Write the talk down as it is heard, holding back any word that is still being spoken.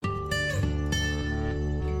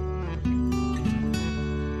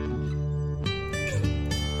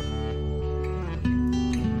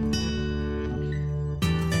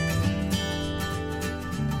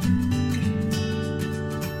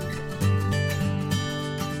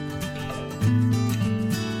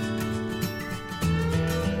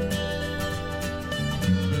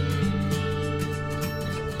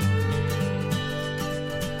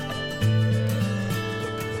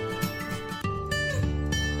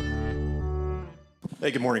Hey,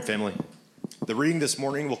 good morning, family. The reading this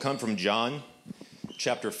morning will come from John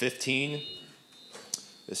chapter 15.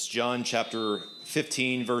 It's John chapter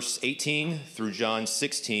 15, verse 18 through John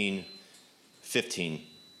 16, 15.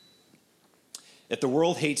 If the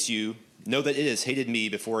world hates you, know that it has hated me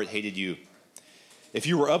before it hated you. If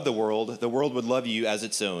you were of the world would love you as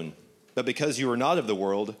its own. But because you are not of the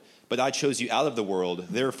world, but I chose you out of the world,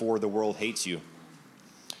 therefore the world hates you.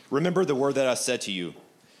 Remember the word that I said to you.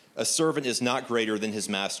 A servant is not greater than his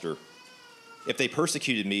master. If they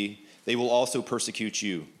persecuted me, they will also persecute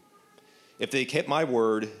you. If they kept my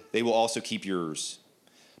word, they will also keep yours.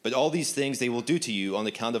 But all these things they will do to you on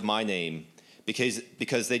account of my name,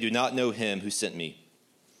 because they do not know him who sent me.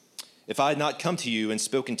 If I had not come to you and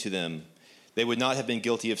spoken to them, they would not have been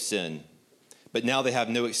guilty of sin. But now they have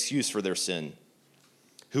no excuse for their sin.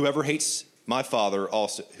 Whoever hates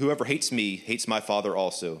me hates my Father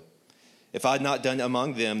also. If I had not done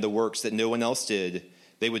among them the works that no one else did,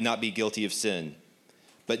 they would not be guilty of sin.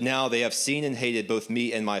 But now they have seen and hated both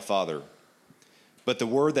me and my Father. But the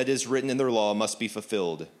word that is written in their law must be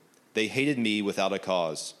fulfilled. They hated me without a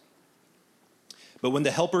cause. But when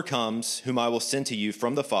the Helper comes, whom I will send to you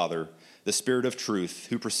from the Father, the Spirit of truth,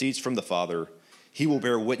 who proceeds from the Father, he will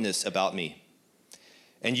bear witness about me.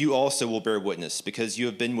 And you also will bear witness, because you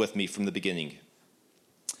have been with me from the beginning.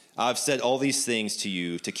 I have said all these things to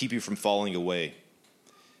you to keep you from falling away.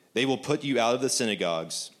 They will put you out of the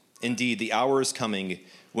synagogues. Indeed, the hour is coming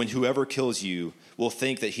when whoever kills you will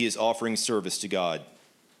think that he is offering service to God.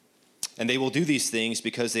 And they will do these things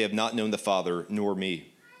because they have not known the Father nor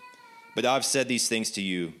me. But I have said these things to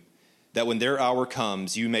you, that when their hour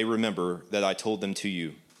comes, you may remember that I told them to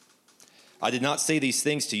you. I did not say these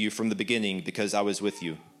things to you from the beginning because I was with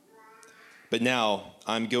you. But now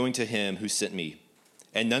I am going to him who sent me.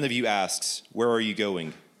 And none of you asks, where are you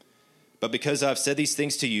going? But because I have said these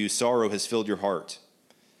things to you, sorrow has filled your heart.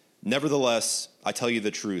 Nevertheless, I tell you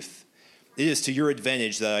the truth. It is to your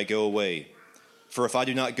advantage that I go away. For if I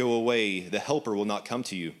do not go away, the Helper will not come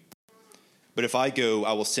to you. But if I go,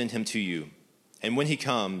 I will send him to you. And when he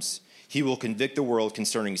comes, he will convict the world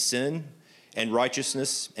concerning sin and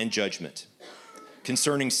righteousness and judgment.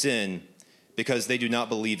 Concerning sin, because they do not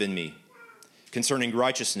believe in me. Concerning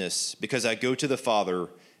righteousness, because I go to the Father,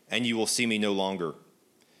 and you will see me no longer.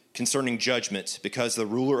 Concerning judgment, because the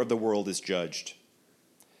ruler of the world is judged.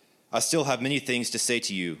 I still have many things to say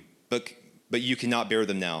to you, but you cannot bear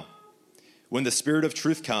them now. When the Spirit of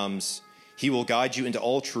truth comes, he will guide you into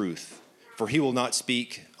all truth, for he will not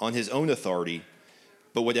speak on his own authority,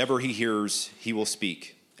 but whatever he hears, he will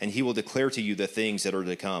speak, and he will declare to you the things that are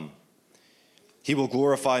to come. He will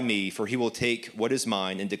glorify me, for he will take what is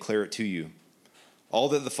mine and declare it to you. All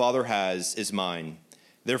that the Father has is mine.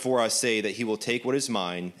 Therefore I say that he will take what is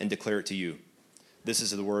mine and declare it to you. This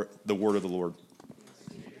is the word of the Lord.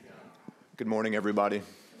 Good morning, everybody.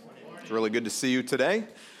 It's really good to see you today.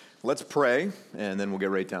 Let's pray, and then we'll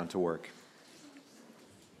get right down to work.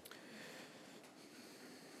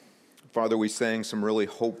 Father, we sang some really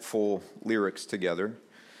hopeful lyrics together.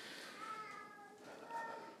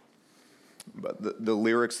 But the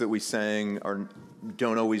lyrics that we sang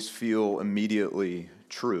don't always feel immediately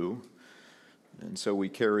true. And so we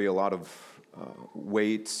carry a lot of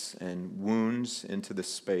weights and wounds into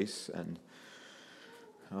this space and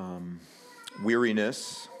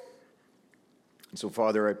weariness. And so,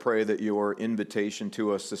 Father, I pray that your invitation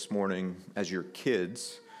to us this morning as your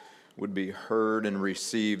kids would be heard and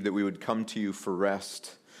received, that we would come to you for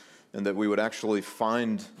rest, and that we would actually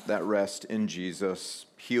find that rest in Jesus,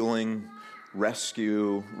 healing,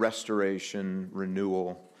 rescue, restoration,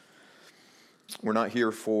 renewal. We're not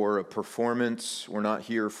here for a performance. We're not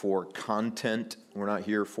here for content. We're not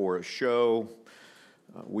here for a show.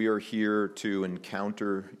 We are here to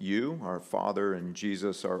encounter you, our Father, and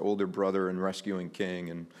Jesus, our older brother and rescuing King,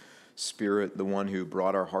 and Spirit, the one who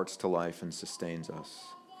brought our hearts to life and sustains us.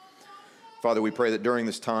 Father, we pray that during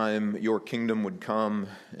this time, your kingdom would come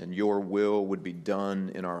and your will would be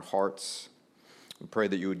done in our hearts. We pray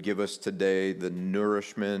that you would give us today the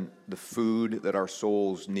nourishment, the food that our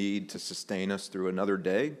souls need to sustain us through another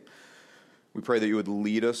day. We pray that you would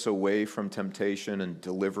lead us away from temptation and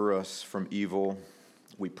deliver us from evil.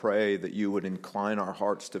 We pray that you would incline our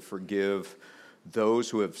hearts to forgive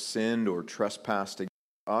those who have sinned or trespassed against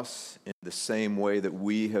us in the same way that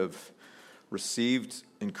we have received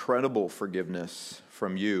incredible forgiveness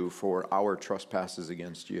from you for our trespasses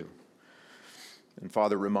against you. And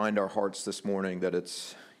Father, remind our hearts this morning that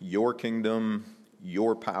it's your kingdom,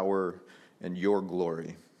 your power, and your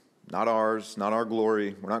glory. Not ours, not our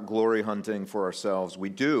glory. We're not glory hunting for ourselves. We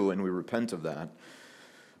do, and we repent of that.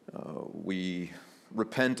 We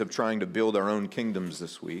repent of trying to build our own kingdoms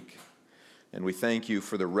this week. And we thank you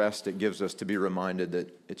for the rest it gives us to be reminded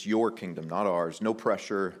that it's your kingdom, not ours. No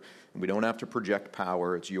pressure. We don't have to project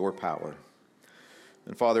power. It's your power.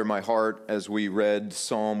 And Father, my heart, as we read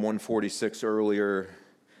Psalm 146 earlier,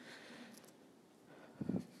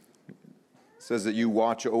 says that you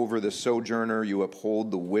watch over the sojourner, you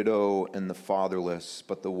uphold the widow and the fatherless,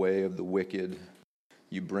 but the way of the wicked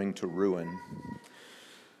you bring to ruin.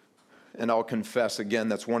 And I'll confess again,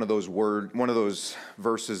 that's one of those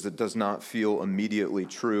verses that does not feel immediately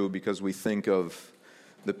true, because we think of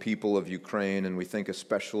the people of Ukraine, and we think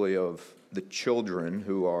especially of the children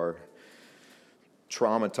who are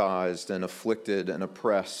traumatized and afflicted and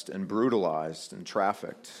oppressed and brutalized and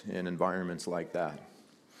trafficked in environments like that.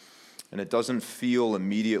 And it doesn't feel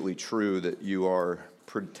immediately true that you are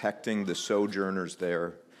protecting the sojourners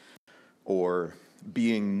there, or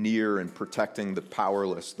being near and protecting the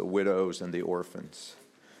powerless, the widows and the orphans.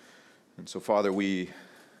 And so, Father, we,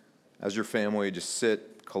 as your family, just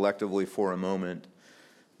sit collectively for a moment,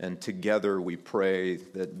 and together we pray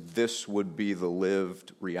that this would be the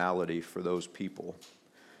lived reality for those people,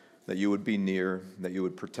 that you would be near, that you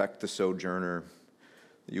would protect the sojourner,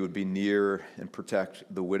 that you would be near and protect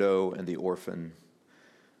the widow and the orphan.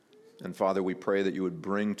 And Father, we pray that you would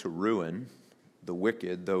bring to ruin the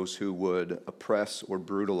wicked, those who would oppress or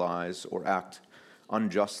brutalize or act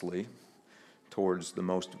unjustly towards the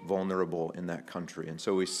most vulnerable in that country. And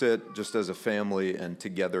so we sit just as a family and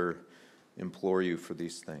together implore you for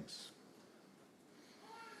these things.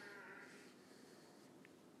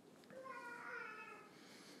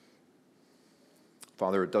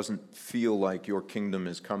 Father, it doesn't feel like your kingdom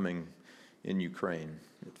is coming in Ukraine.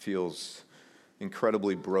 It feels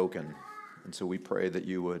incredibly broken. And so we pray that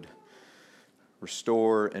you would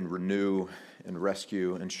restore and renew and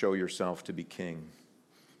rescue and show yourself to be king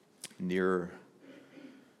near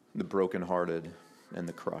the brokenhearted and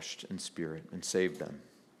the crushed in spirit, and save them.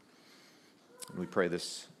 And we pray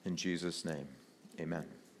this in Jesus' name. Amen.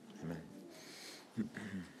 Amen.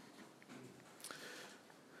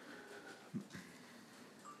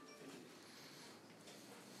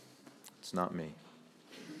 It's not me.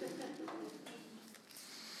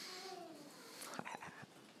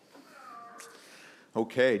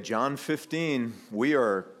 Okay, John 15. We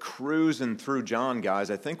are cruising through John, guys.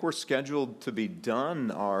 I think we're scheduled to be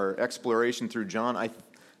done our exploration through John, I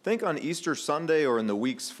think on Easter Sunday or in the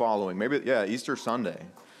weeks following. Maybe, Easter Sunday.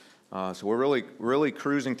 So we're really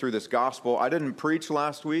cruising through this gospel. I didn't preach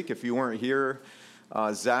last week. If you weren't here,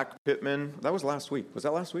 Zach Pittman. That was last week. Was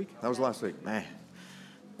that last week? That was last week. Man.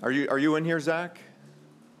 Are you in here, Zach?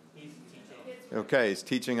 He's teaching. Okay, he's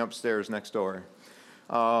teaching upstairs next door.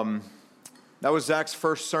 That was Zach's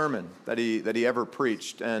first sermon that he ever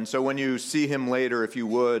preached. And so when you see him later, if you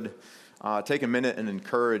would, take a minute and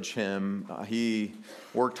encourage him. He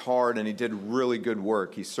worked hard and he did really good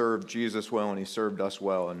work. He served Jesus well and he served us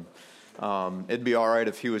well. And it'd be all right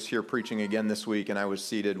if he was here preaching again this week and I was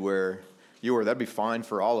seated where you were. That'd be fine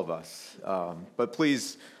for all of us. But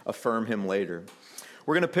please affirm him later.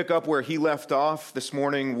 We're going to pick up where he left off. This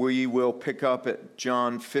morning we will pick up at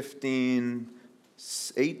John 15,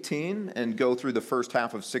 18 and go through the first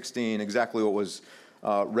half of 16, exactly what was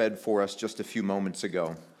read for us just a few moments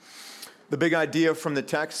ago. The big idea from the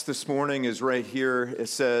text this morning is right here. It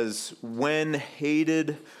says, "When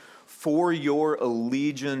hated for your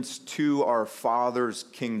allegiance to our Father's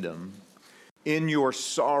kingdom, in your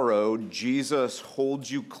sorrow, Jesus holds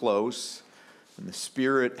you close, and the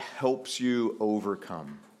Spirit helps you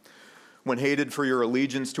overcome." When hated for your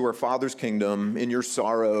allegiance to our Father's kingdom, in your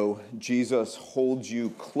sorrow, Jesus holds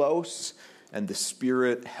you close, and the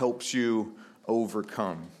Spirit helps you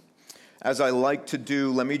overcome. As I like to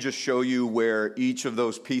do, let me just show you where each of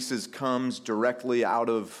those pieces comes directly out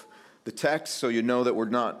of the text, so you know that we're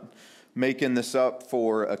not making this up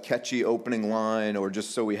for a catchy opening line or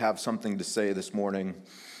just so we have something to say this morning.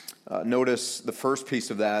 Notice the first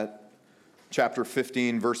piece of that. Chapter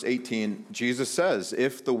 15, verse 18, Jesus says,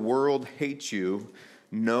 "If the world hates you,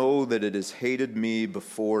 know that it has hated me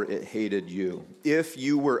before it hated you. If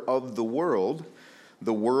you were of the world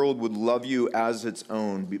would love you as its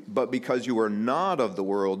own. But because you are not of the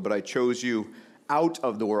world, but I chose you out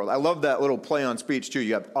of the world." I love that little play on speech, too.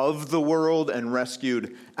 You have "of the world" and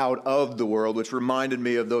 "rescued out of the world," which reminded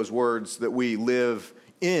me of those words that we live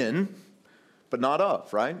in, but not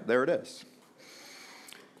of, right? There it is.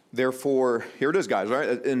 Therefore, here it is, guys,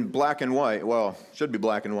 right? In black and white. Well, should be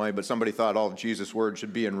black and white, but somebody thought all of Jesus' words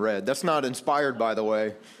should be in red. That's not inspired, by the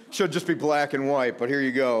way. Should just be black and white, but here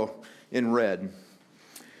you go, in red.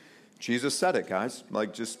 Jesus said it, guys.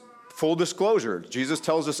 Like, just full disclosure, Jesus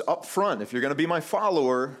tells us up front, if you're going to be my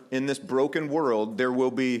follower in this broken world, there will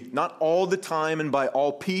be, not all the time and by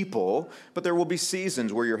all people, but there will be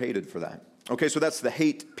seasons where you're hated for that. Okay, so that's the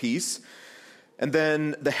hate piece. And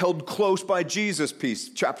then the held close by Jesus piece,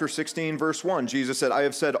 chapter 16, verse 1. Jesus said, I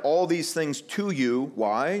have said all these things to you.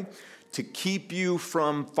 Why? To keep you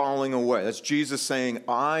from falling away. That's Jesus saying,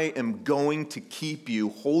 I am going to keep you,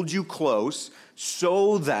 hold you close,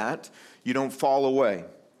 so that you don't fall away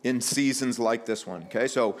in seasons like this one. Okay,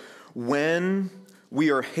 so when we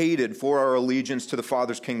are hated for our allegiance to the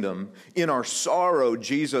Father's kingdom, in our sorrow,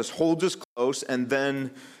 Jesus holds us close and then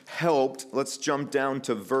helped. Let's jump down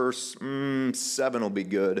to verse 7 will be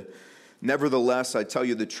good. Nevertheless, I tell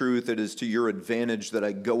you the truth, it is to your advantage that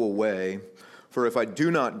I go away. For if I do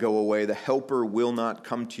not go away, the Helper will not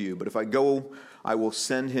come to you. But if I go, I will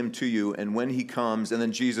send him to you. And when he comes, and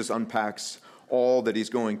then Jesus unpacks all that he's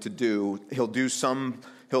going to do. He'll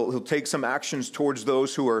take some actions towards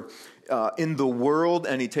those who are in the world,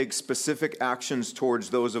 and he takes specific actions towards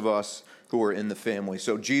those of us who are in the family.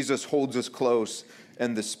 So Jesus holds us close,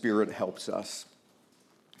 and the Spirit helps us.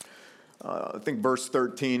 I think verse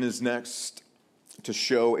 13 is next to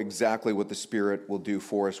show exactly what the Spirit will do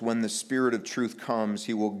for us. When the Spirit of truth comes,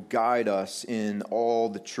 he will guide us in all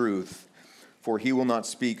the truth. For he will not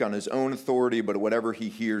speak on his own authority, but whatever he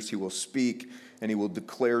hears, he will speak, and he will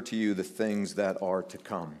declare to you the things that are to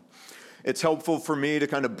come. It's helpful for me to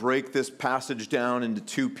kind of break this passage down into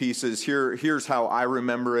two pieces. Here's how I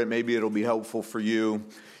remember it. Maybe it'll be helpful for you.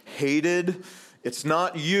 Hated, it's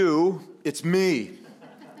not you, it's me.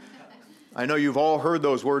 I know you've all heard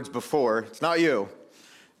those words before. It's not you,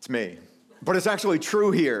 it's me. But it's actually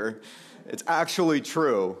true here. It's actually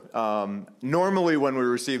true. Normally when we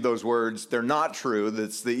receive those words, they're not true.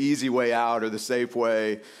 That's the easy way out or the safe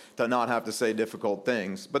way to not have to say difficult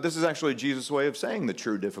things. But this is actually Jesus' way of saying the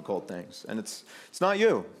true difficult things. And it's not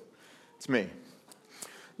you, it's me.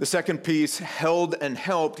 The second piece, held and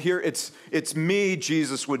helped. Here it's me,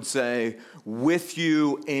 Jesus would say, with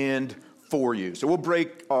you and for you. So we'll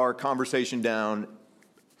break our conversation down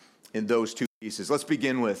in those two pieces. Let's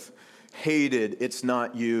begin with hated, it's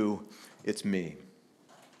not you, it's me.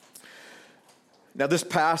 Now, this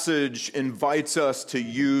passage invites us to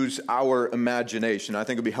use our imagination. I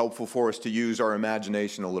think it'd be helpful for us to use our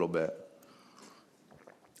imagination a little bit.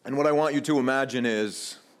 And what I want you to imagine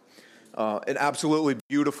is an absolutely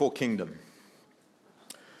beautiful kingdom.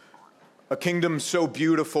 A kingdom so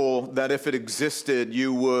beautiful that if it existed,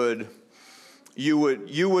 you would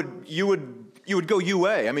go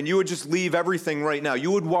UA. I mean, you would just leave everything right now.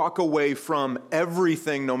 You would walk away from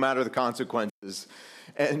everything, no matter the consequences.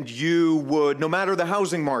 And you would, no matter the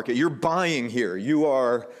housing market, you're buying here. You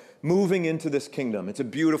are moving into this kingdom. It's a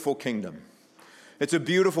beautiful kingdom. It's a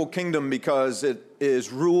beautiful kingdom because it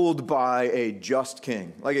is ruled by a just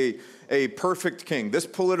king, like a perfect king. This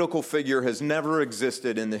political figure has never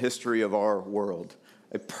existed in the history of our world.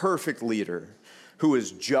 A perfect leader who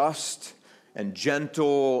is just and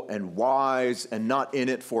gentle and wise and not in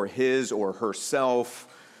it for his or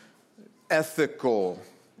herself, ethical,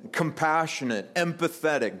 compassionate,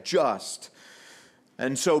 empathetic, just.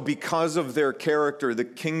 And so because of their character, the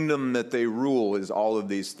kingdom that they rule is all of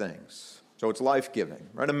these things. So it's life-giving,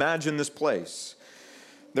 right? Imagine this place.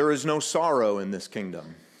 There is no sorrow in this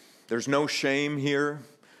kingdom. There's no shame here.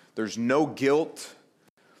 There's no guilt.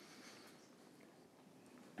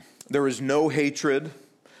 There is no hatred.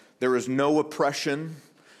 There is no oppression.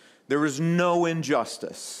 There is no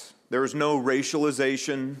injustice. There is no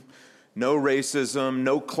racialization, no racism,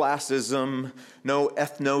 no classism, no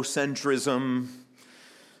ethnocentrism.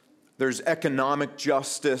 There's economic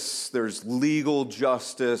justice. There's legal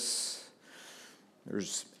justice.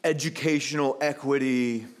 There's educational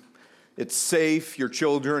equity. It's safe. Your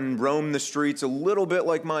children roam the streets a little bit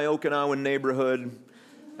like my Okinawan neighborhood.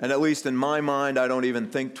 And at least in my mind, I don't even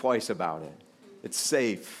think twice about it. It's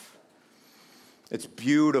safe. It's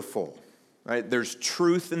beautiful, right? There's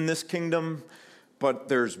truth in this kingdom, but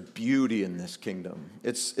there's beauty in this kingdom.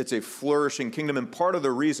 It's a flourishing kingdom, and part of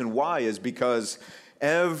the reason why is because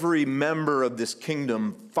every member of this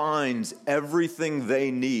kingdom finds everything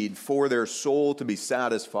they need for their soul to be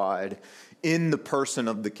satisfied in the person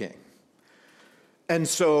of the king. And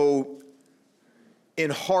so, in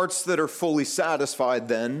hearts that are fully satisfied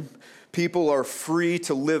then, people are free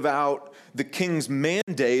to live out the king's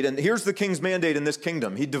mandate. And here's the king's mandate in this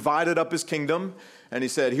kingdom. He divided up his kingdom, and he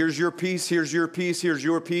said, here's your piece, here's your piece, here's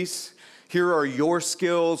your piece. Here are your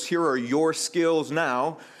skills, here are your skills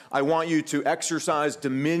now. I want you to exercise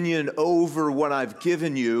dominion over what I've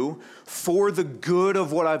given you for the good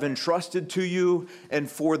of what I've entrusted to you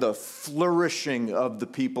and for the flourishing of the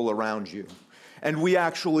people around you. And we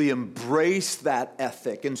actually embrace that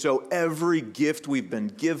ethic. And so every gift we've been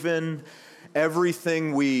given,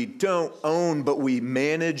 everything we don't own but we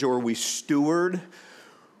manage or we steward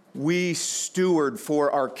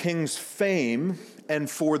for our King's fame and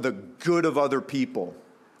for the good of other people.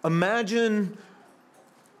 Imagine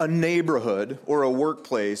a neighborhood or a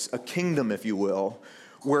workplace, a kingdom, if you will,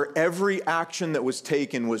 where every action that was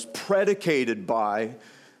taken was predicated by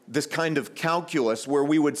this kind of calculus where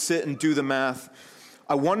we would sit and do the math.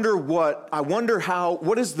 I wonder what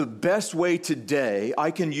is the best way today I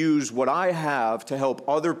can use what I have to help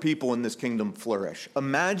other people in this kingdom flourish.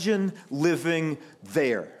 Imagine living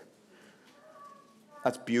there.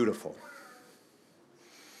 That's beautiful.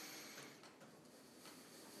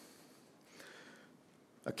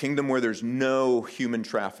 A kingdom where there's no human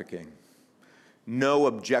trafficking, no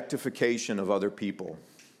objectification of other people,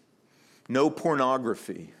 no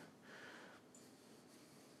pornography,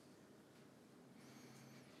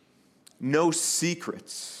 no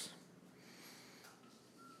secrets.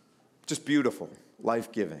 Just beautiful,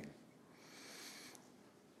 life-giving.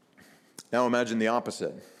 Now imagine the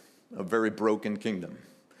opposite, a very broken kingdom.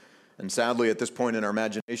 And sadly, at this point in our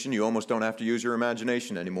imagination, you almost don't have to use your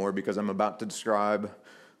imagination anymore because I'm about to describe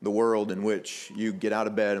the world in which you get out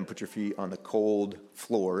of bed and put your feet on the cold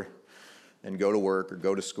floor and go to work or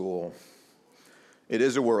go to school. It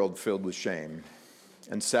is a world filled with shame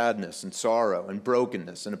and sadness and sorrow and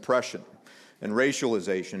brokenness and oppression and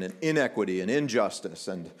racialization and inequity and injustice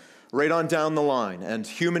and right on down the line, and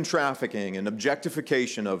human trafficking and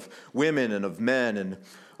objectification of women and of men and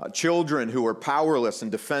children who are powerless and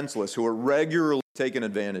defenseless, who are regularly taken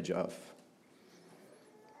advantage of.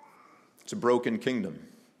 It's a broken kingdom.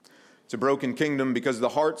 It's a broken kingdom because the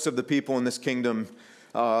hearts of the people in this kingdom,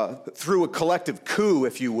 through a collective coup,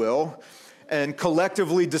 if you will, and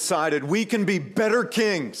collectively decided we can be better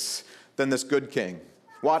kings than this good king.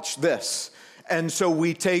 Watch this. And so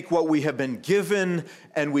we take what we have been given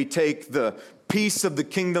and we take the piece of the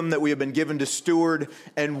kingdom that we have been given to steward,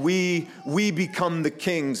 and we become the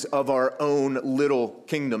kings of our own little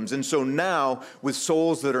kingdoms. And so now, with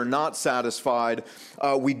souls that are not satisfied,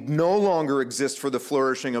 we no longer exist for the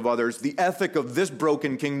flourishing of others. The ethic of this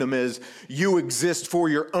broken kingdom is you exist for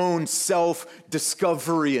your own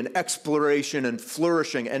self-discovery and exploration and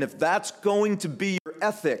flourishing. And if that's going to be your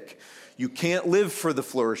ethic, you can't live for the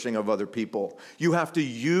flourishing of other people. You have to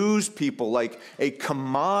use people like a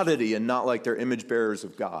commodity and not like they're image bearers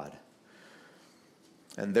of God.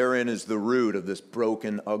 And therein is the root of this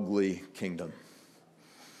broken, ugly kingdom.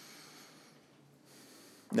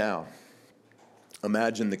 Now,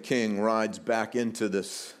 imagine the king rides back into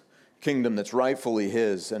this kingdom that's rightfully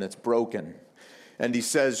his and it's broken. And he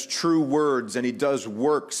says true words and he does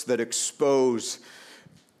works that expose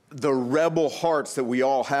the rebel hearts that we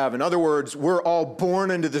all have. In other words, we're all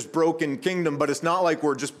born into this broken kingdom, but it's not like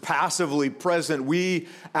we're just passively present. We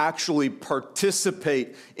actually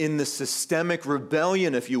participate in the systemic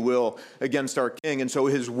rebellion, if you will, against our king. And so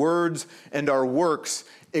his words and our works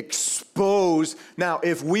expose. Now,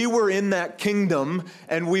 if we were in that kingdom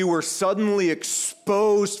and we were suddenly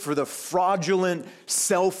exposed for the fraudulent,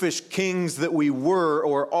 selfish kings that we were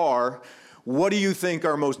or are, what do you think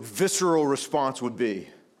our most visceral response would be?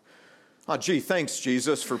 Oh, gee, thanks,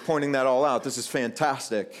 Jesus, for pointing that all out. This is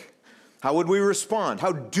fantastic. How would we respond?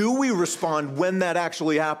 How do we respond when that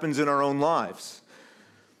actually happens in our own lives?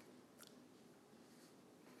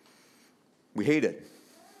 We hate it.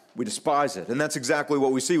 We despise it. And that's exactly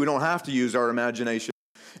what we see. We don't have to use our imagination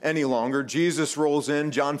any longer. Jesus rolls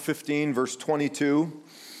in, John 15, verse 22.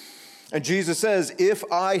 And Jesus says, if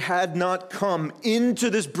I had not come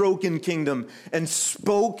into this broken kingdom and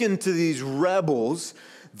spoken to these rebels,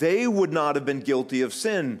 they would not have been guilty of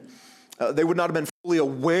sin. They would not have been fully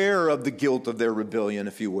aware of the guilt of their rebellion,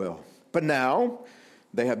 if you will. But now,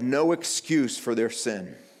 they have no excuse for their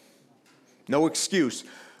sin. No excuse.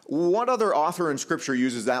 What other author in Scripture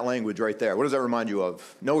uses that language right there? What does that remind you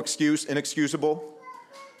of? No excuse, inexcusable?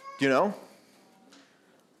 Do you know?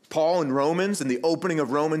 Paul in Romans, in the opening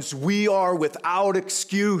of Romans, we are without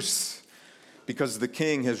excuse because the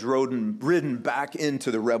king has ridden back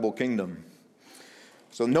into the rebel kingdom.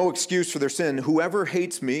 So no excuse for their sin. Whoever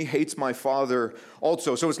hates me hates my Father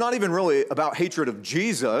also. So it's not even really about hatred of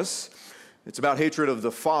Jesus. It's about hatred of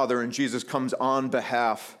the Father, and Jesus comes on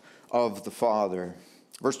behalf of the Father.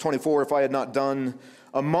 Verse 24, if I had not done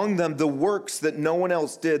among them the works that no one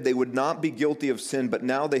else did, they would not be guilty of sin, but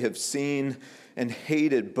now they have seen and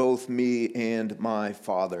hated both me and my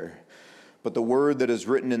Father. But the word that is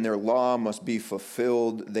written in their law must be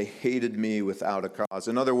fulfilled. They hated me without a cause.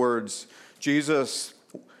 In other words, Jesus,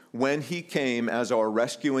 when he came as our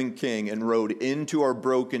rescuing king and rode into our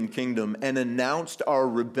broken kingdom and announced our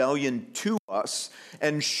rebellion to us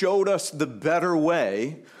and showed us the better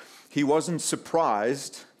way, he wasn't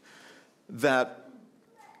surprised that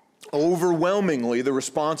overwhelmingly the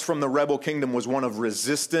response from the rebel kingdom was one of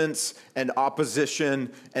resistance and opposition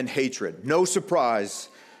and hatred. No surprise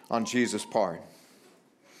on Jesus' part.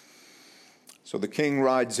 So the king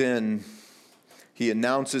rides in. He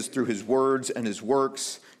announces through his words and his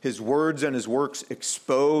works. His words and his works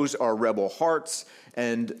expose our rebel hearts,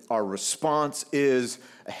 and our response is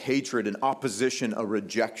a hatred, an opposition, a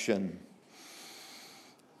rejection.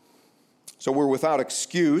 So we're without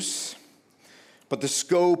excuse, but the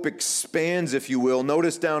scope expands, if you will.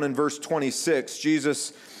 Notice down in verse 26,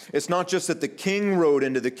 Jesus, it's not just that the king rode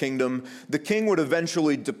into the kingdom. The king would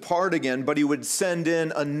eventually depart again, but he would send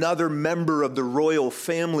in another member of the royal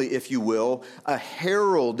family, if you will, a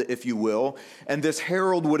herald, if you will, and this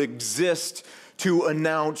herald would exist to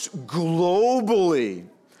announce globally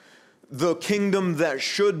the kingdom that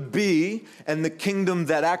should be and the kingdom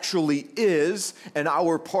that actually is, and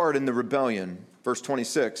our part in the rebellion. Verse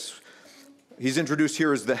 26. He's introduced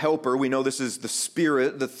here as the helper. We know this is the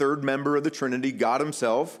Spirit, the third member of the Trinity, God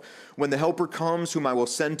himself. When the helper comes, whom I will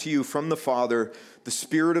send to you from the Father, the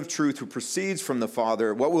Spirit of truth who proceeds from the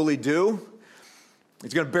Father, what will he do?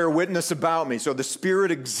 He's going to bear witness about me. So the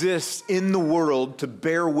Spirit exists in the world to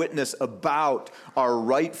bear witness about our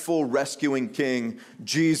rightful rescuing King,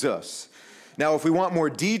 Jesus. Now, if we want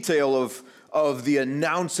more detail of the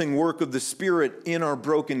announcing work of the Spirit in our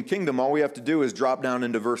broken kingdom, all we have to do is drop down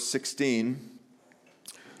into verse 16.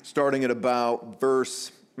 Starting at about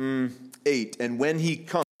verse 8. And when he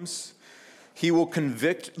comes, he will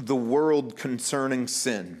convict the world concerning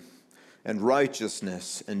sin and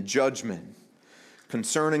righteousness and judgment.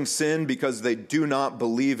 Concerning sin, because they do not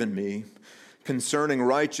believe in me. Concerning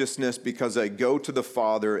righteousness, because I go to the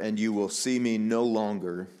Father and you will see me no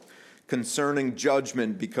longer. Concerning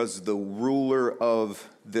judgment, because the ruler of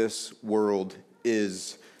this world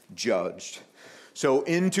is judged. So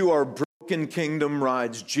into our broken kingdom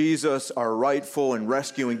rides Jesus, our rightful and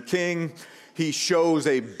rescuing King. He shows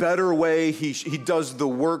a better way. He does the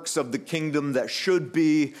works of the kingdom that should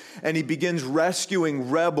be, and he begins rescuing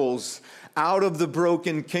rebels out of the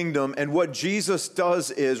broken kingdom. And what Jesus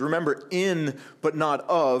does is, remember, in but not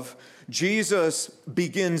of, Jesus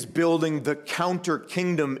begins building the counter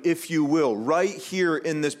kingdom, if you will, right here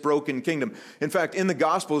in this broken kingdom. In fact, in the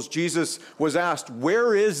Gospels, Jesus was asked,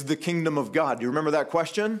 where is the kingdom of God? Do you remember that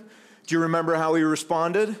question? Do you remember how he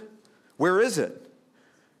responded? Where is it?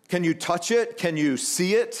 Can you touch it? Can you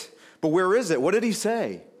see it? But where is it? What did he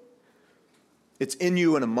say? It's in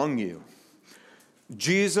you and among you.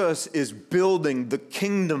 Jesus is building the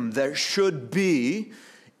kingdom that should be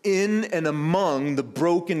in and among the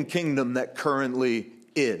broken kingdom that currently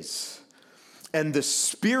is. And the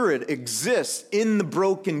Spirit exists in the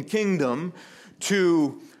broken kingdom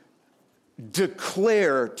to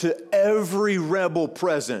declare to every rebel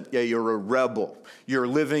present, yeah, you're a rebel. You're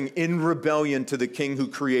living in rebellion to the King who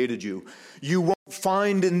created you. You won't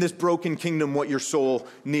find in this broken kingdom what your soul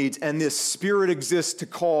needs. And this Spirit exists to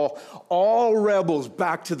call all rebels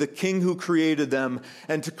back to the King who created them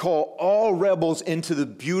and to call all rebels into the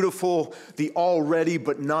beautiful, the already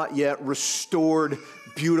but not yet restored,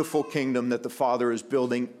 beautiful kingdom that the Father is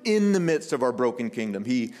building in the midst of our broken kingdom.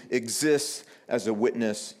 He exists as a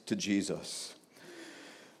witness to Jesus.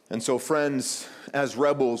 And so, friends, as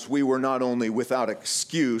rebels, we were not only without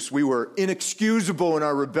excuse, we were inexcusable in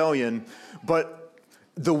our rebellion, but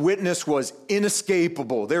the witness was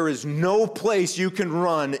inescapable. There is no place you can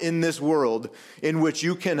run in this world in which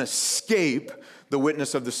you can escape the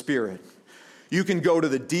witness of the Spirit. You can go to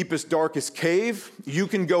the deepest, darkest cave. You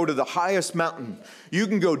can go to the highest mountain. You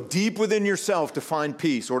can go deep within yourself to find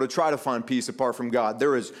peace or to try to find peace apart from God.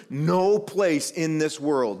 There is no place in this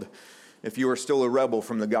world, if you are still a rebel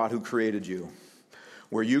from the God who created you,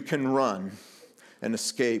 where you can run and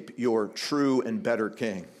escape your true and better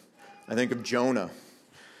King. I think of Jonah.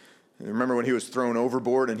 Remember when he was thrown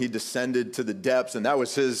overboard and he descended to the depths, and that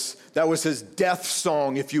was his death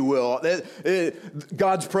song, if you will.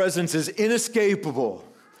 God's presence is inescapable.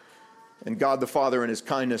 And God the Father in his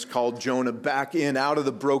kindness called Jonah back in out of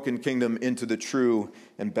the broken kingdom into the true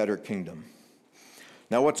and better kingdom.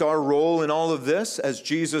 Now, what's our role in all of this as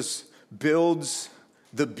Jesus builds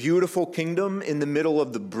the beautiful kingdom in the middle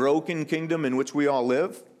of the broken kingdom in which we all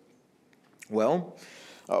live? Well,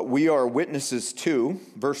 we are witnesses too.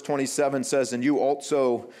 Verse 27 says, and you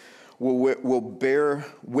also will bear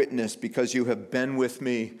witness because you have been with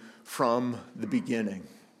me from the beginning.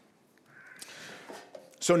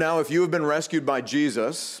 So now if you have been rescued by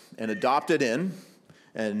Jesus and adopted in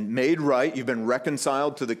and made right, you've been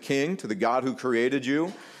reconciled to the King, to the God who created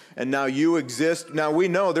you, and now you exist. Now we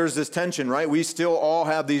know there's this tension, right? We still all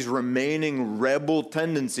have these remaining rebel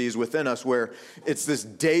tendencies within us where it's this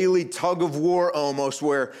daily tug of war almost,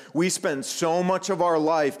 where we spend so much of our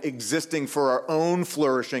life existing for our own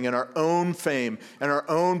flourishing and our own fame and our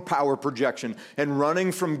own power projection and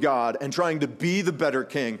running from God and trying to be the better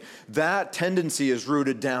king. That tendency is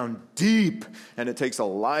rooted down deep, and it takes a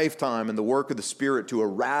lifetime and the work of the Spirit to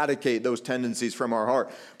eradicate those tendencies from our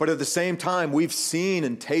heart. But at the same time, we've seen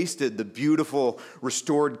and tasted the beautiful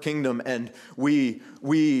restored kingdom, and we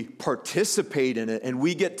participate in it, and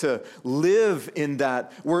we get to live in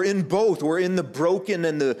that. We're in both. We're in the broken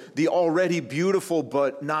and the already beautiful,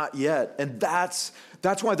 but not yet. And that's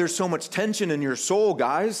why there's so much tension in your soul,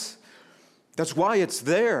 guys. That's why it's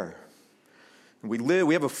there. We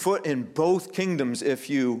have a foot in both kingdoms, if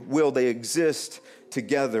you will. They exist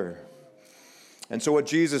together. And so what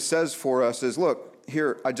Jesus says for us is, look,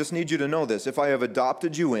 here, I just need you to know this. If I have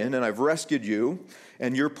adopted you in and I've rescued you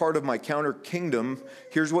and you're part of my counter kingdom,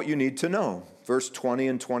 here's what you need to know. Verse 20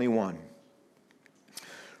 and 21.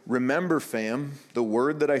 Remember, fam, the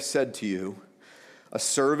word that I said to you, a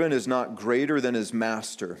servant is not greater than his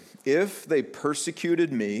master. If they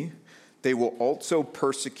persecuted me, they will also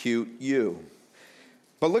persecute you.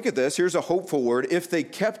 But look at this. Here's a hopeful word. If they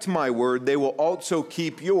kept my word, they will also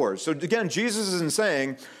keep yours. So again, Jesus isn't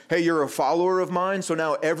saying, hey, you're a follower of mine, so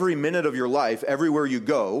now every minute of your life, everywhere you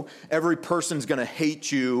go, every person's going to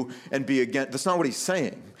hate you and be against. That's not what he's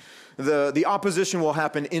saying. The opposition will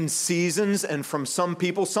happen in seasons and from some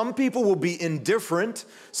people. Some people will be indifferent.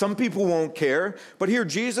 Some people won't care. But here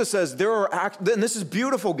Jesus says and this is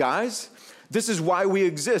beautiful, guys. This is why we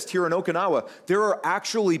exist here in Okinawa. There are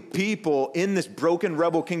actually people in this broken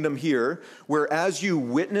rebel kingdom here where as you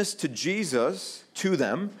witness to Jesus, to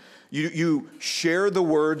them, you share the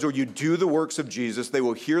words or you do the works of Jesus, they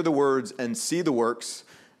will hear the words and see the works,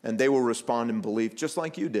 and they will respond in belief just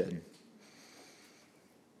like you did.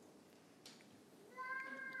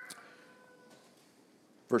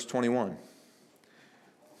 Verse 21.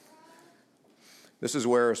 This is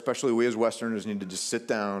where, especially we as Westerners, need to just sit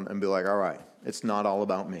down and be like, all right, it's not all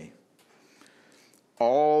about me.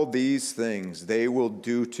 All these things they will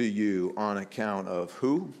do to you on account of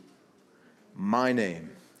who? My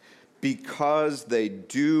name. Because they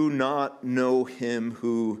do not know him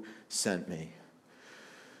who sent me.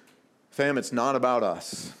 Fam, it's not about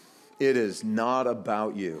us. It is not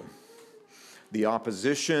about you. The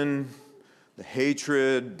opposition, the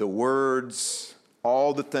hatred, the words,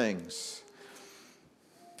 all the things.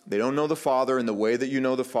 They don't know the Father in the way that you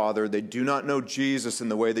know the Father. They do not know Jesus in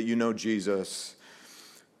the way that you know Jesus.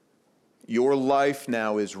 Your life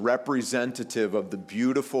now is representative of the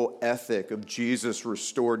beautiful ethic of Jesus'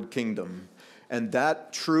 restored kingdom. And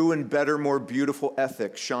that true and better, more beautiful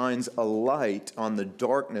ethic shines a light on the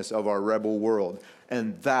darkness of our rebel world.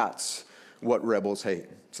 And that's what rebels hate.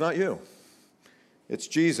 It's not you. It's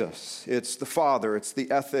Jesus. It's the Father. It's the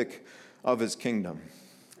ethic of his kingdom.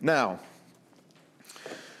 Now,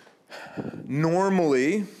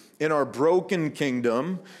 normally, in our broken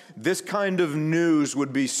kingdom, this kind of news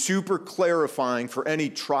would be super clarifying for any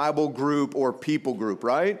tribal group or people group,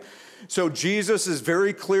 right? So Jesus is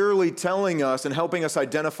very clearly telling us and helping us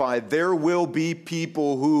identify there will be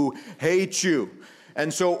people who hate you.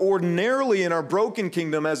 And so ordinarily in our broken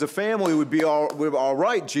kingdom as a family we'd be all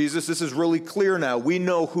right, Jesus, this is really clear now. We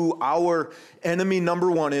know who our enemy number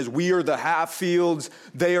one is. We are the Hatfields.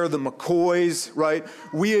 They are the McCoys, right?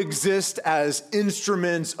 We exist as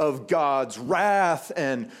instruments of God's wrath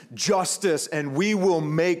and justice, and we will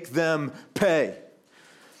make them pay.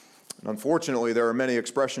 And unfortunately, there are many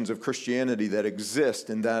expressions of Christianity that exist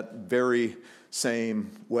in that very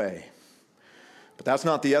same way. But that's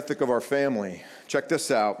not the ethic of our family. Check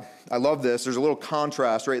this out. I love this. There's a little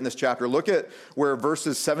contrast right in this chapter. Look at where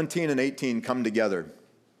verses 17 and 18 come together.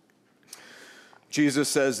 Jesus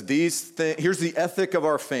says, here's the ethic of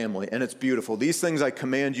our family, and it's beautiful. These things I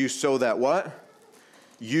command you so that what?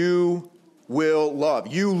 You will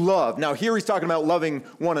love. You love. Now here he's talking about loving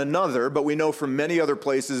one another, but we know from many other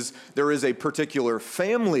places there is a particular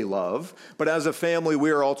family love. But as a family, we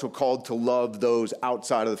are also called to love those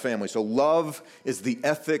outside of the family. So love is the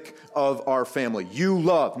ethic of our family. You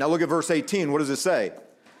love. Now look at verse 18. What does it say?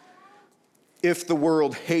 If the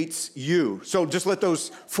world hates you. So just let those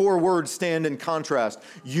four words stand in contrast.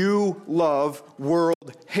 You love, world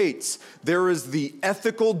hates. There is the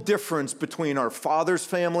ethical difference between our Father's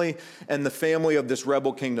family and the family of this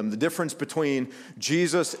rebel kingdom. The difference between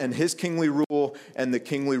Jesus and his kingly rule and the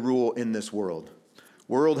kingly rule in this world.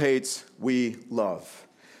 World hates, we love.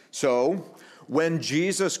 So, when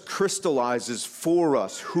Jesus crystallizes for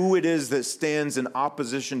us who it is that stands in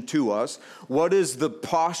opposition to us, what is the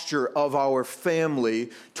posture of our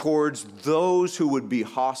family towards those who would be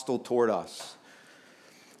hostile toward us?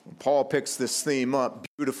 Paul picks this theme up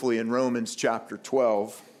beautifully in Romans chapter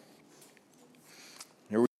 12.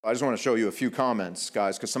 Here we go. I just want to show you a few comments,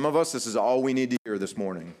 guys, because some of us, this is all we need to hear this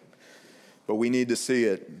morning. But we need to see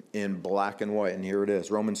it in black and white, and here it is,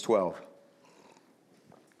 Romans 12.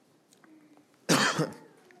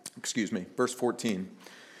 Excuse me, verse 14.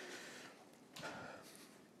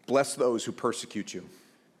 Bless those who persecute you.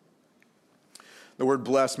 The word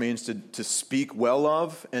bless means to speak well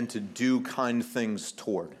of and to do kind things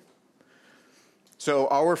toward. So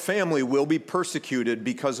our family will be persecuted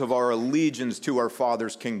because of our allegiance to our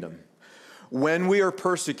Father's kingdom. When we are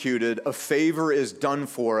persecuted, a favor is done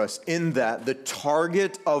for us in that the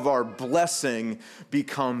target of our blessing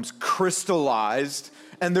becomes crystallized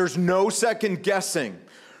and there's no second guessing.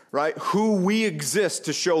 Right? Who we exist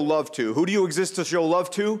to show love to. Who do you exist to show love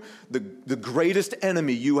to? The greatest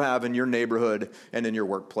enemy you have in your neighborhood and in your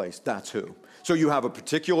workplace. That's who. So you have a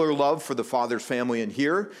particular love for the Father's family in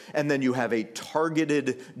here, and then you have a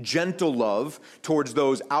targeted, gentle love towards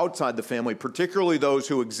those outside the family, particularly those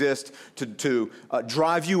who exist to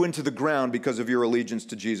drive you into the ground because of your allegiance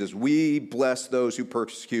to Jesus. We bless those who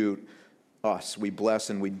persecute us. We bless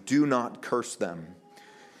and we do not curse them.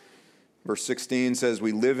 Verse 16 says,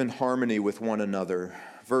 we live in harmony with one another.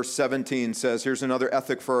 Verse 17 says, here's another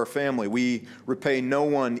ethic for our family. We repay no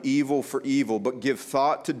one evil for evil, but give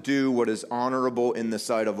thought to do what is honorable in the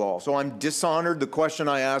sight of all. So I'm dishonored. The question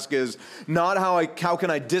I ask is not how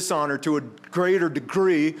can I dishonor to a greater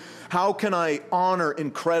degree? How can I honor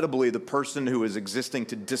incredibly the person who is existing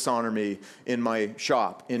to dishonor me in my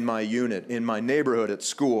shop, in my unit, in my neighborhood, at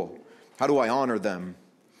school? How do I honor them?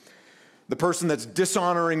 The person that's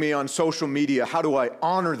dishonoring me on social media, how do I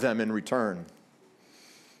honor them in return?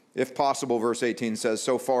 If possible, verse 18 says,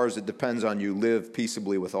 so far as it depends on you, live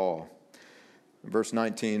peaceably with all. Verse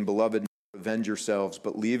 19, beloved, avenge yourselves,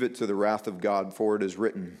 but leave it to the wrath of God, for it is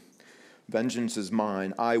written, vengeance is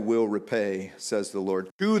mine, I will repay, says the Lord.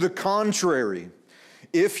 To the contrary,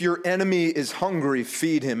 if your enemy is hungry,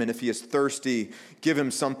 feed him, and if he is thirsty, give him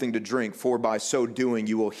something to drink, for by so doing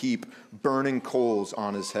you will heap burning coals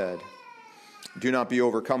on his head. Do not be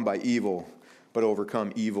overcome by evil, but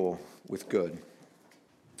overcome evil with good.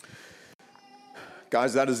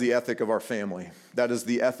 Guys, that is the ethic of our family. That is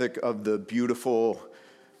the ethic of the beautiful,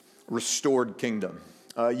 restored kingdom.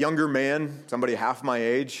 A younger man, somebody half my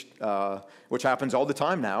age, which happens all the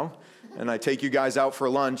time now, and I take you guys out for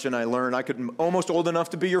lunch, and I learn I could almost old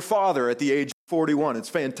enough to be your father at the age of 41. It's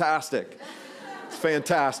fantastic. It's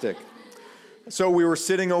fantastic. So we were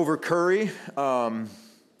sitting over curry,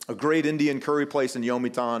 a great Indian curry place in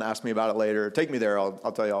Yomitan. Ask me about it later. Take me there.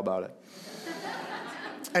 I'll tell you all about it.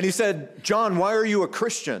 And he said, John, why are you a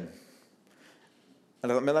Christian?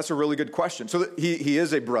 And I thought, man, that's a really good question. So he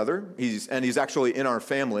is a brother. He's actually in our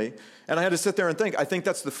family. And I had to sit there and think, I think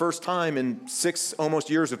that's the first time in 6 almost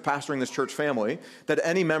years of pastoring this church family that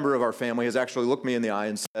any member of our family has actually looked me in the eye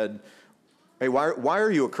and said, hey, why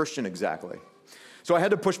are you a Christian exactly? So I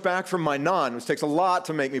had to push back from my non, which takes a lot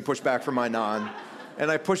to make me push back from my non. And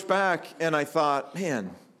I pushed back, and I thought,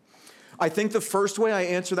 man, I think the first way I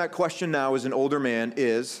answer that question now as an older man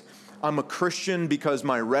is, I'm a Christian because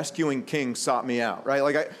my rescuing king sought me out, right?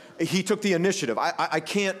 Like he took the initiative. I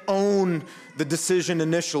can't own the decision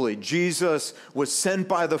initially. Jesus was sent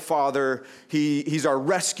by the Father. He's our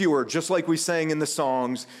rescuer, just like we sang in the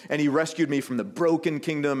songs, and he rescued me from the broken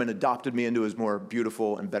kingdom and adopted me into his more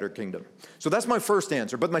beautiful and better kingdom. So that's my first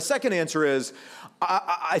answer. But my second answer is,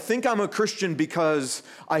 I think I'm a Christian because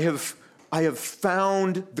I have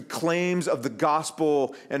found the claims of the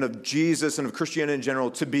gospel and of Jesus and of Christianity in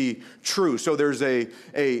general to be true. So there's a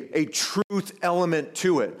truth element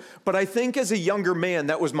to it. But I think as a younger man,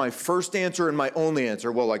 that was my first answer and my only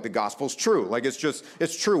answer. Well, like the gospel's true. Like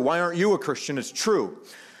it's true. Why aren't you a Christian? It's true.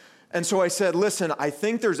 And so I said, listen, I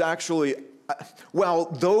think there's actually,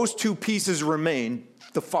 those two pieces remain.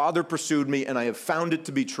 The Father pursued me and I have found it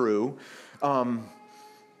to be true.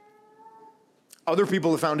 Other people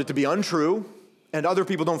have found it to be untrue, and other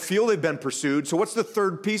people don't feel they've been pursued. So what's the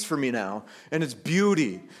third piece for me now? And it's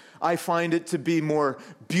beauty. I find it to be more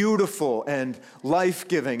beautiful and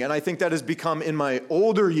life-giving. And I think that has become, in my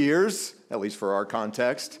older years, at least for our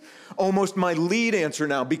context, almost my lead answer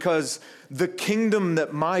now, because the kingdom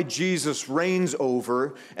that my Jesus reigns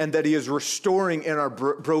over and that he is restoring in our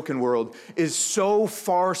broken world is so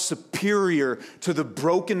far superior to the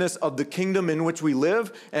brokenness of the kingdom in which we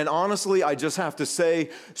live. And honestly, I just have to say,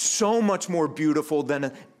 so much more beautiful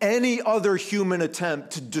than any other human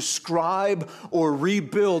attempt to describe or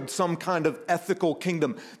rebuild some kind of ethical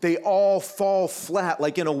kingdom. They all fall flat,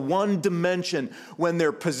 like in a one dimension, when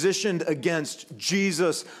they're positioned against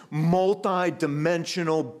Jesus'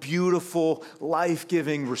 multi-dimensional, beautiful,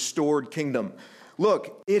 life-giving, restored kingdom.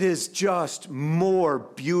 Look, it is just more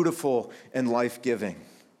beautiful and life-giving.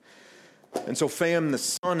 And so, fam, the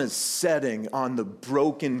sun is setting on the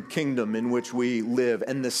broken kingdom in which we live,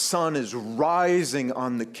 and the sun is rising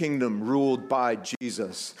on the kingdom ruled by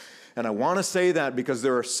Jesus. And I want to say that because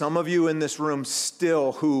there are some of you in this room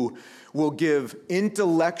still who will give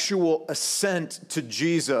intellectual assent to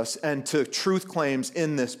Jesus and to truth claims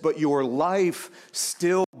in this, but your life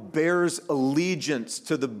still bears allegiance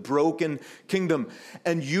to the broken kingdom.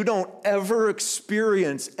 And you don't ever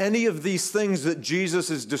experience any of these things that Jesus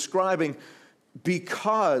is describing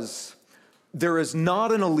because there is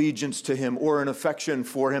not an allegiance to him or an affection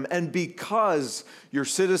for him, and because your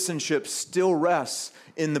citizenship still rests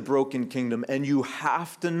in the broken kingdom. And you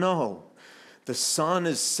have to know the sun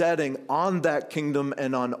is setting on that kingdom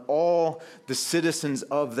and on all the citizens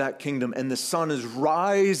of that kingdom. And the sun is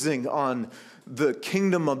rising on the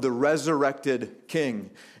kingdom of the resurrected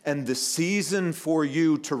King. And the season for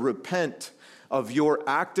you to repent of your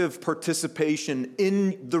active participation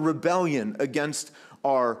in the rebellion against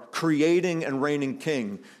our creating and reigning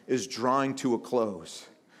King is drawing to a close.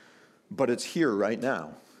 But it's here right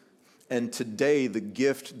now. And today, the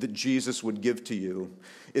gift that Jesus would give to you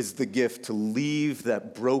is the gift to leave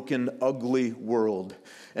that broken, ugly world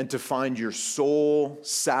and to find your soul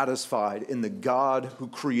satisfied in the God who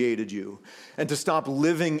created you, and to stop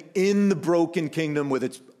living in the broken kingdom with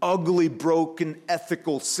its ugly, broken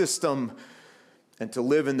ethical system, and to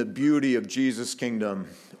live in the beauty of Jesus' kingdom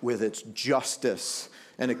with its justice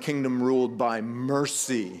and a kingdom ruled by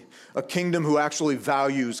mercy, a kingdom who actually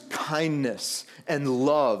values kindness and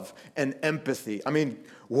love and empathy. I mean,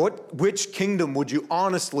 which kingdom would you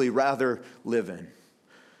honestly rather live in?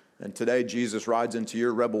 And today, Jesus rides into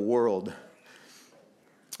your rebel world,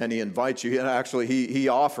 and he invites you. Actually, he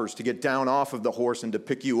offers to get down off of the horse and to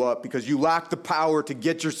pick you up because you lack the power to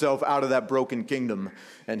get yourself out of that broken kingdom,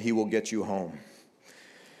 and he will get you home.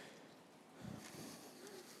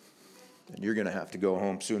 And you're going to have to go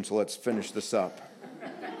home soon, so let's finish this up.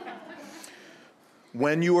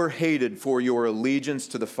 When you are hated for your allegiance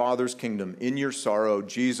to the Father's kingdom, in your sorrow,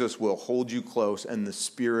 Jesus will hold you close and the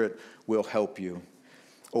Spirit will help you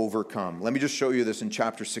overcome. Let me just show you this in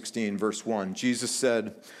chapter 16, verse 1. Jesus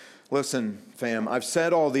said, listen, fam, I've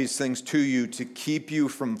said all these things to you to keep you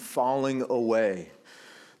from falling away.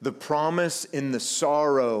 The promise in the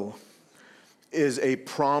sorrow is a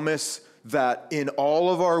promise that in all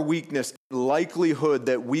of our weakness, likelihood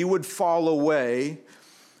that we would fall away,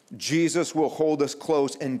 Jesus will hold us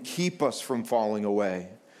close and keep us from falling away.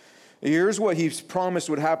 Here's what he's promised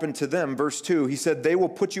would happen to them. Verse 2, he said, they will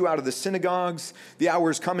put you out of the synagogues. The hour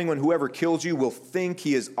is coming when whoever kills you will think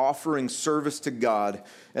he is offering service to God,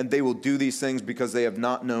 and they will do these things because they have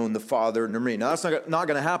not known the Father nor me. Now, that's not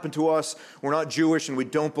going to happen to us. We're not Jewish, and we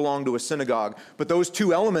don't belong to a synagogue. But those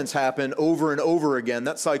two elements happen over and over again.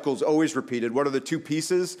 That cycle's always repeated. What are the two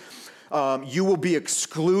pieces? You will be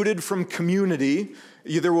excluded from community.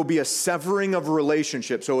 There will be a severing of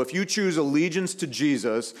relationship. So if you choose allegiance to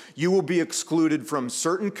Jesus, you will be excluded from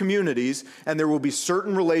certain communities, and there will be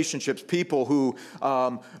certain relationships, people who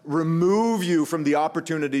remove you from the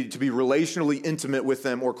opportunity to be relationally intimate with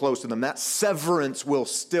them or close to them. That severance will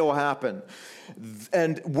still happen.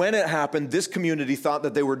 And when it happened, this community thought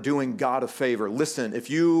that they were doing God a favor. Listen, if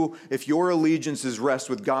your allegiances rest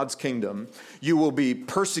with God's kingdom, you will be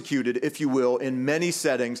persecuted, if you will, in many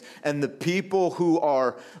settings. And the people who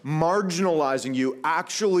are marginalizing you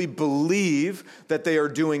actually believe that they are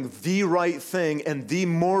doing the right thing and the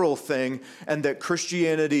moral thing, and that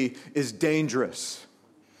Christianity is dangerous.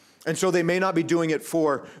 And so they may not be doing it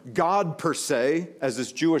for God per se, as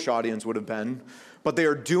this Jewish audience would have been, but they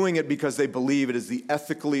are doing it because they believe it is the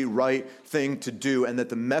ethically right thing to do, and that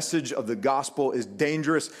the message of the gospel is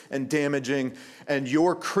dangerous and damaging, and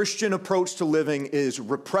your Christian approach to living is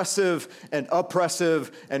repressive and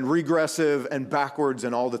oppressive and regressive and backwards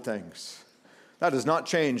and all the things. That has not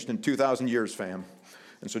changed in 2,000 years, fam.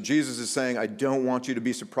 And so Jesus is saying, I don't want you to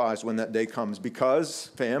be surprised when that day comes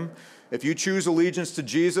because, fam, if you choose allegiance to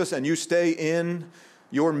Jesus and you stay in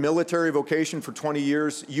your military vocation for 20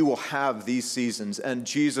 years, you will have these seasons. And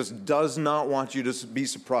Jesus does not want you to be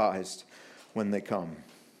surprised when they come.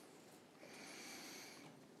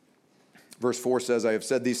 Verse 4 says, I have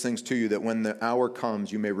said these things to you that when the hour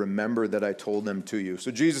comes, you may remember that I told them to you.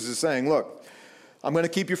 So Jesus is saying, look, I'm going to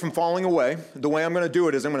keep you from falling away. The way I'm going to do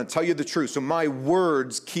it is I'm going to tell you the truth. So my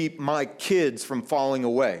words keep my kids from falling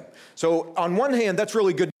away. So on one hand, that's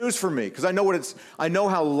really good news for me because I know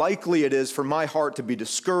how likely it is for my heart to be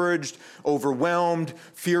discouraged, overwhelmed,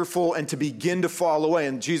 fearful, and to begin to fall away.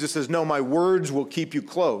 And Jesus says, no, my words will keep you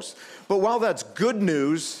close. But while that's good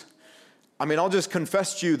news, I'll just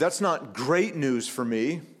confess to you, that's not great news for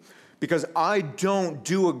me. Because I don't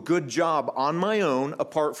do a good job on my own,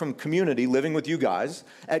 apart from community, living with you guys,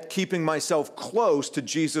 at keeping myself close to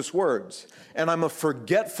Jesus' words. And I'm a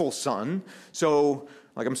forgetful son, so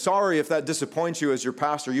I'm sorry if that disappoints you as your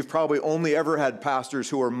pastor. You've probably only ever had pastors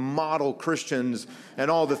who are model Christians and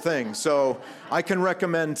all the things. So I can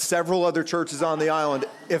recommend several other churches on the island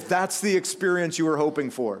if that's the experience you were hoping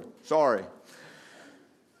for. Sorry.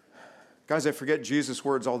 Guys, I forget Jesus'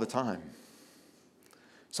 words all the time.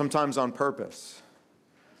 Sometimes on purpose,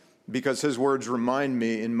 because his words remind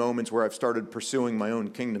me in moments where I've started pursuing my own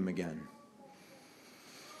kingdom again.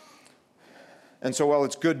 And so while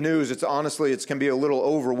it's good news, it can be a little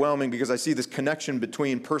overwhelming because I see this connection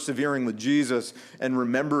between persevering with Jesus and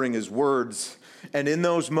remembering his words. And in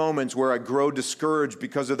those moments where I grow discouraged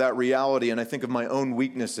because of that reality and I think of my own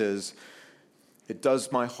weaknesses, it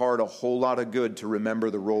does my heart a whole lot of good to remember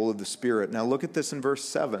the role of the Spirit. Now look at this in verse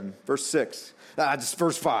 6. Just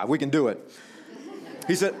verse 5. We can do it.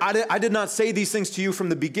 He said, I did not say these things to you from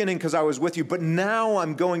the beginning because I was with you, but now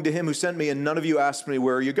I'm going to him who sent me, and none of you asked me,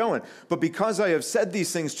 where are you going? But because I have said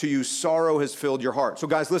these things to you, sorrow has filled your heart. So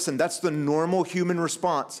guys, listen, that's the normal human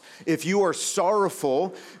response. If you are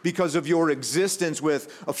sorrowful because of your existence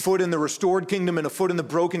with a foot in the restored kingdom and a foot in the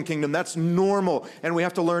broken kingdom, that's normal. And we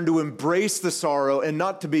have to learn to embrace the sorrow and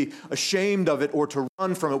not to be ashamed of it or to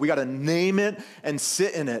run from it. We got to name it and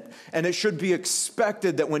sit in it. And it should be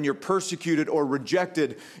expected that when you're persecuted or rejected,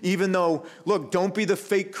 even though, look, don't be the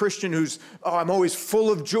fake Christian who's, I'm always full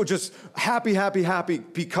of joy, just happy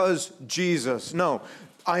because Jesus. No,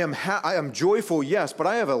 I am joyful, yes, but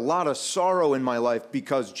I have a lot of sorrow in my life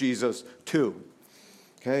because Jesus too.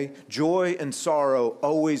 Okay? Joy and sorrow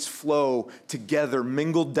always flow together,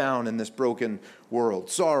 mingled down in this broken world.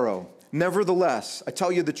 Sorrow. Nevertheless, I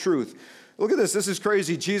tell you the truth. Look at this. This is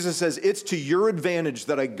crazy. Jesus says, it's to your advantage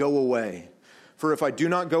that I go away. For if I do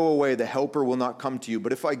not go away, the helper will not come to you.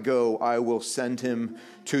 But if I go, I will send him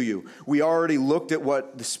to you. We already looked at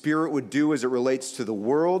what the Spirit would do as it relates to the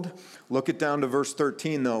world. Look it down to verse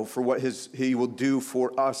 13, though, for what he will do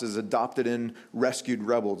for us as adopted and rescued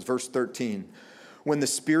rebels. Verse 13. When the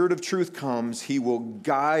Spirit of truth comes, he will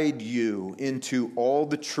guide you into all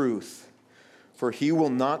the truth. For he will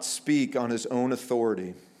not speak on his own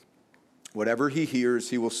authority. Whatever he hears,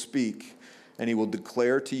 he will speak, and he will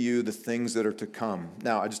declare to you the things that are to come.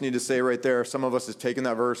 Now, I just need to say right there, some of us have taken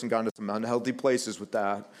that verse and gone to some unhealthy places with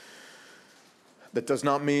that. That does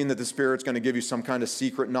not mean that the Spirit's going to give you some kind of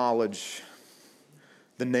secret knowledge.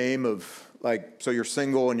 The name of, so you're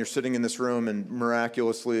single and you're sitting in this room and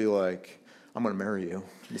miraculously, I'm going to marry you.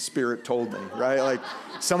 The Spirit told me, right?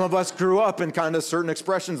 Some of us grew up in kind of certain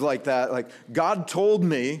expressions like that. God told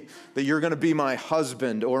me that you're going to be my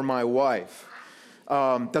husband or my wife.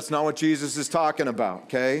 That's not what Jesus is talking about,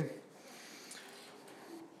 okay?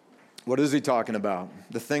 What is he talking about?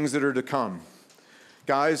 The things that are to come.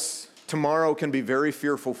 Guys, tomorrow can be very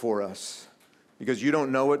fearful for us because you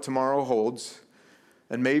don't know what tomorrow holds.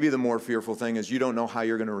 And maybe the more fearful thing is you don't know how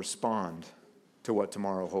you're going to respond to what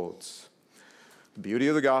tomorrow holds. The beauty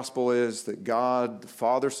of the gospel is that God, the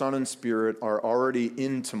Father, Son, and Spirit are already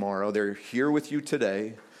in tomorrow. They're here with you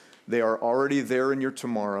today. They are already there in your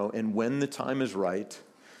tomorrow. And when the time is right,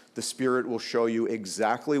 the Spirit will show you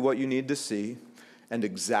exactly what you need to see and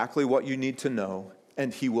exactly what you need to know.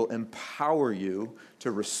 And he will empower you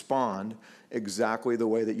to respond exactly the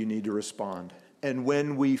way that you need to respond. And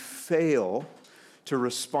when we fail to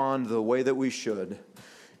respond the way that we should,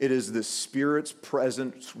 it is the Spirit's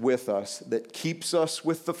presence with us that keeps us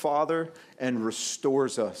with the Father and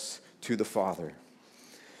restores us to the Father.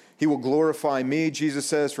 He will glorify me, Jesus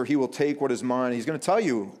says, for he will take what is mine. He's going to tell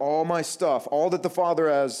you all my stuff, all that the Father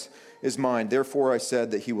has is mine. Therefore, I said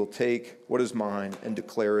that he will take what is mine and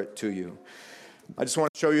declare it to you. I just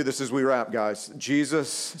want to show you this as we wrap, guys. Jesus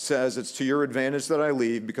says, it's to your advantage that I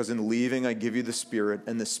leave, because in leaving I give you the Spirit,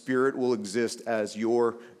 and the Spirit will exist as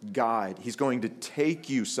your guide. He's going to take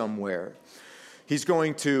you somewhere. He's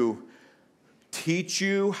going to teach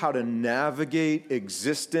you how to navigate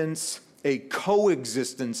existence, a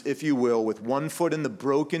coexistence, if you will, with one foot in the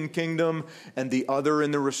broken kingdom and the other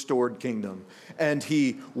in the restored kingdom. And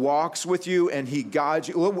he walks with you and he guides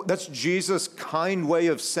you. That's Jesus' kind way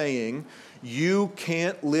of saying, you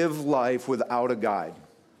can't live life without a guide.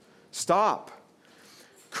 Stop.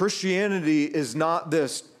 Christianity is not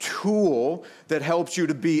this tool that helps you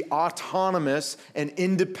to be autonomous and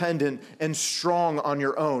independent and strong on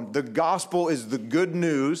your own. The gospel is the good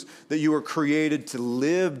news that you are created to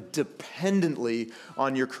live dependently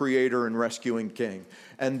on your Creator and rescuing King.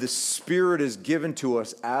 And the Spirit is given to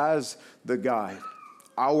us as the guide,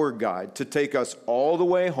 our guide, to take us all the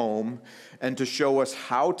way home and to show us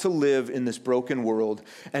how to live in this broken world.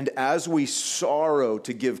 And as we sorrow,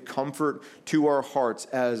 to give comfort to our hearts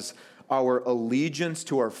as our allegiance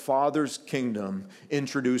to our Father's kingdom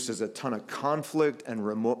introduces a ton of conflict and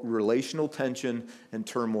relational tension and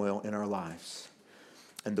turmoil in our lives.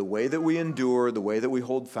 And the way that we endure, the way that we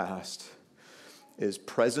hold fast, is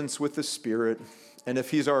presence with the Spirit. And if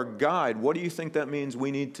He's our guide, what do you think that means we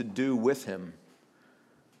need to do with Him?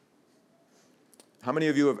 How many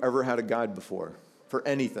of you have ever had a guide before for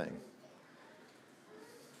anything?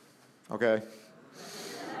 Okay.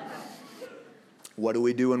 What do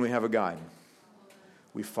we do when we have a guide?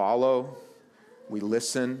 We follow, we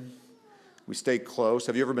listen, we stay close.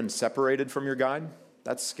 Have you ever been separated from your guide?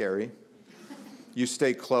 That's scary. You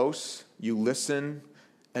stay close, you listen,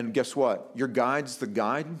 and guess what? Your guide's the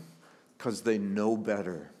guide because they know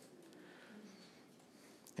better.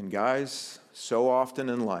 And guys, so often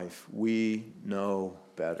in life, we know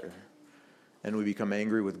better. And we become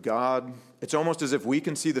angry with God. It's almost as if we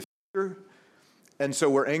can see the future. And so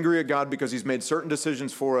we're angry at God because He's made certain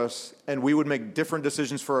decisions for us, and we would make different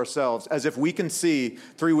decisions for ourselves, as if we can see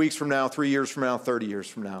 3 weeks from now, 3 years from now, 30 years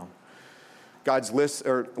from now.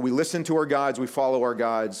 We listen to our guides, we follow our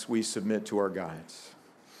guides, we submit to our guides.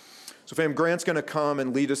 So fam, Grant's going to come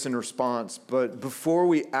and lead us in response, but before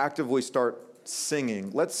we actively start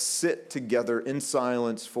singing, let's sit together in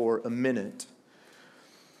silence for a minute.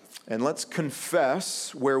 And let's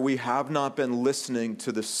confess where we have not been listening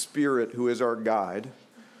to the Spirit who is our guide.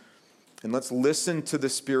 And let's listen to the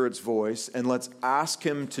Spirit's voice, and let's ask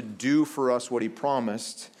Him to do for us what He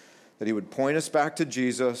promised, that He would point us back to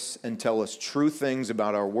Jesus and tell us true things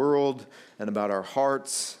about our world and about our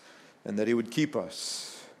hearts, and that He would keep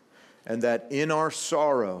us. And that in our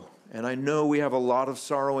sorrow, and I know we have a lot of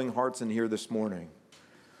sorrowing hearts in here this morning,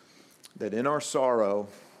 that in our sorrow,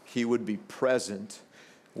 He would be present,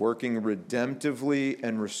 working redemptively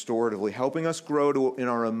and restoratively, helping us grow in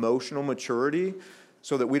our emotional maturity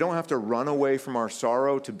so that we don't have to run away from our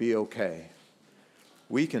sorrow to be okay.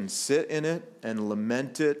 We can sit in it and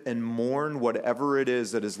lament it and mourn whatever it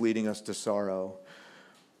is that is leading us to sorrow,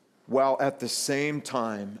 while at the same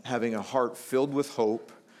time having a heart filled with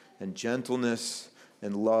hope and gentleness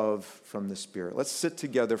and love from the Spirit. Let's sit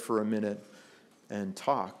together for a minute and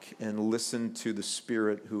talk and listen to the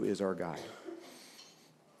Spirit who is our guide.